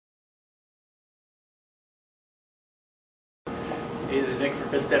Hey, this is Nick from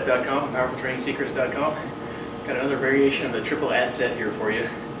fitstep.com, powerfultrainingsecrets.com. Got another variation of the triple ad set here for you.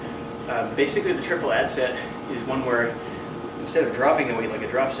 Basically, the triple ad set is one where instead of dropping the weight like a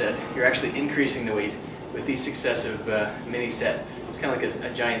drop set, you're actually increasing the weight with each successive mini set. It's kind of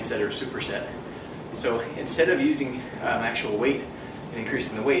like a giant set or superset. So instead of using actual weight and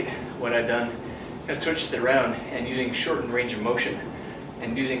increasing the weight, what I've done, kind of switched it around and using shortened range of motion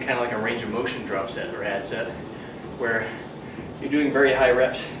and using kind of like a range of motion drop set or ad set, where you're doing very high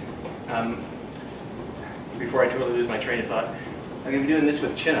reps. Before I totally lose my train of thought, I'm going to be doing this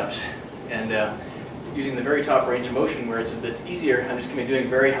with chin-ups and using the very top range of motion where it's a bit easier. I'm just going to be doing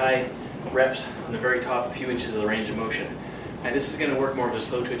very high reps on the very top few inches of the range of motion. And this is going to work more of the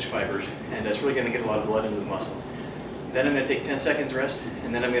slow twitch fibers, and it's really going to get a lot of blood into the muscle. Then I'm going to take 10 seconds rest,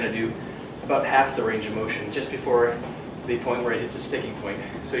 and then I'm going to do about half the range of motion just before the point where it hits a sticking point.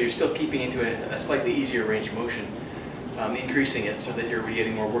 So you're still keeping into a slightly easier range of motion, increasing it so that you're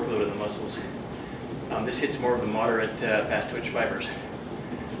getting more workload in the muscles. This hits more of the moderate fast twitch fibers.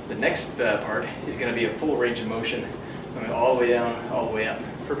 The next part is going to be a full range of motion, all the way down, all the way up,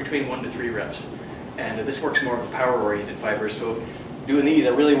 for between 1 to 3 reps. And this works more with power-oriented fibers, so doing these, I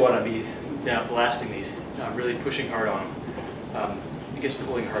really want to be blasting these, really pushing hard on them. I guess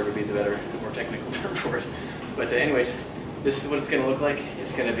pulling hard would be the better, more technical term for it. But anyways, this is what it's going to look like.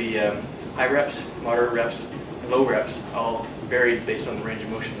 It's going to be high reps, moderate reps, low reps, all varied based on the range of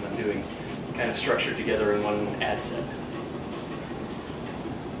motion that I'm doing, kind of structured together in one ad set.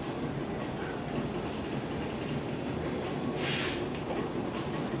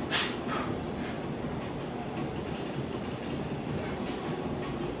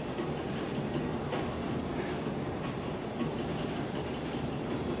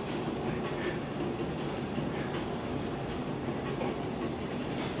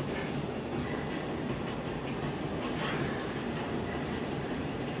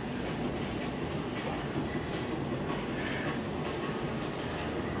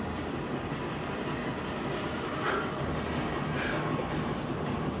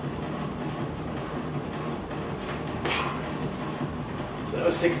 So that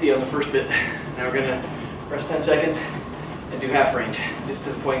was 60 on the first bit. Now we're going to rest 10 seconds and do half range, just to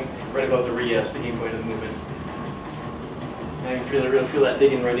the point right above the sticking point of the movement. And I can really feel that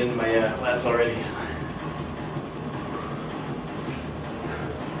digging right into my lats already.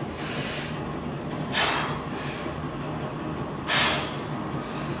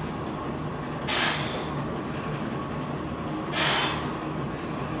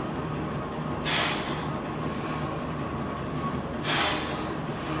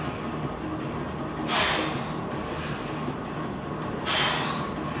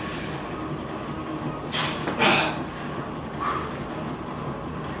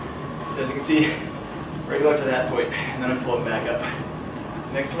 As you can see, right about to that point, and then I'm pulling back up.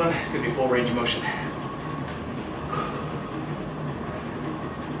 Next one is going to be full range of motion.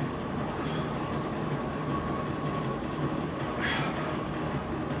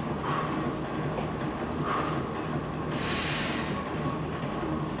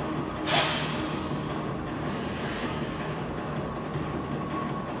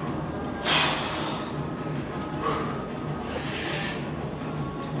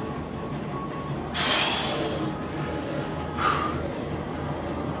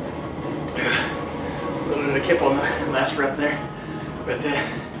 A kip on the last rep there, but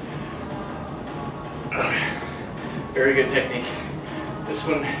very good technique. This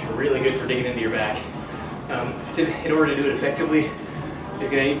one really good for digging into your back. In order to do it effectively, you're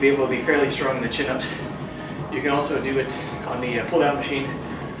going to be able to be fairly strong in the chin-ups. You can also do it on the pull-down machine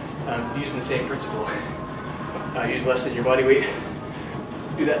using the same principle. Use less than your body weight.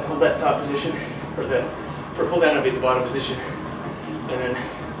 Do that, hold that top position, or for pull-down it'll be the bottom position, and then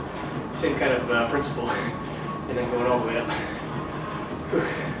same kind of principle, and then going all the way up. Whew.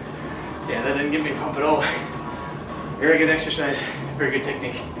 Yeah, that didn't give me a pump at all. Very good exercise, very good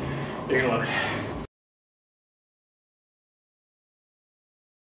technique. You're gonna love it.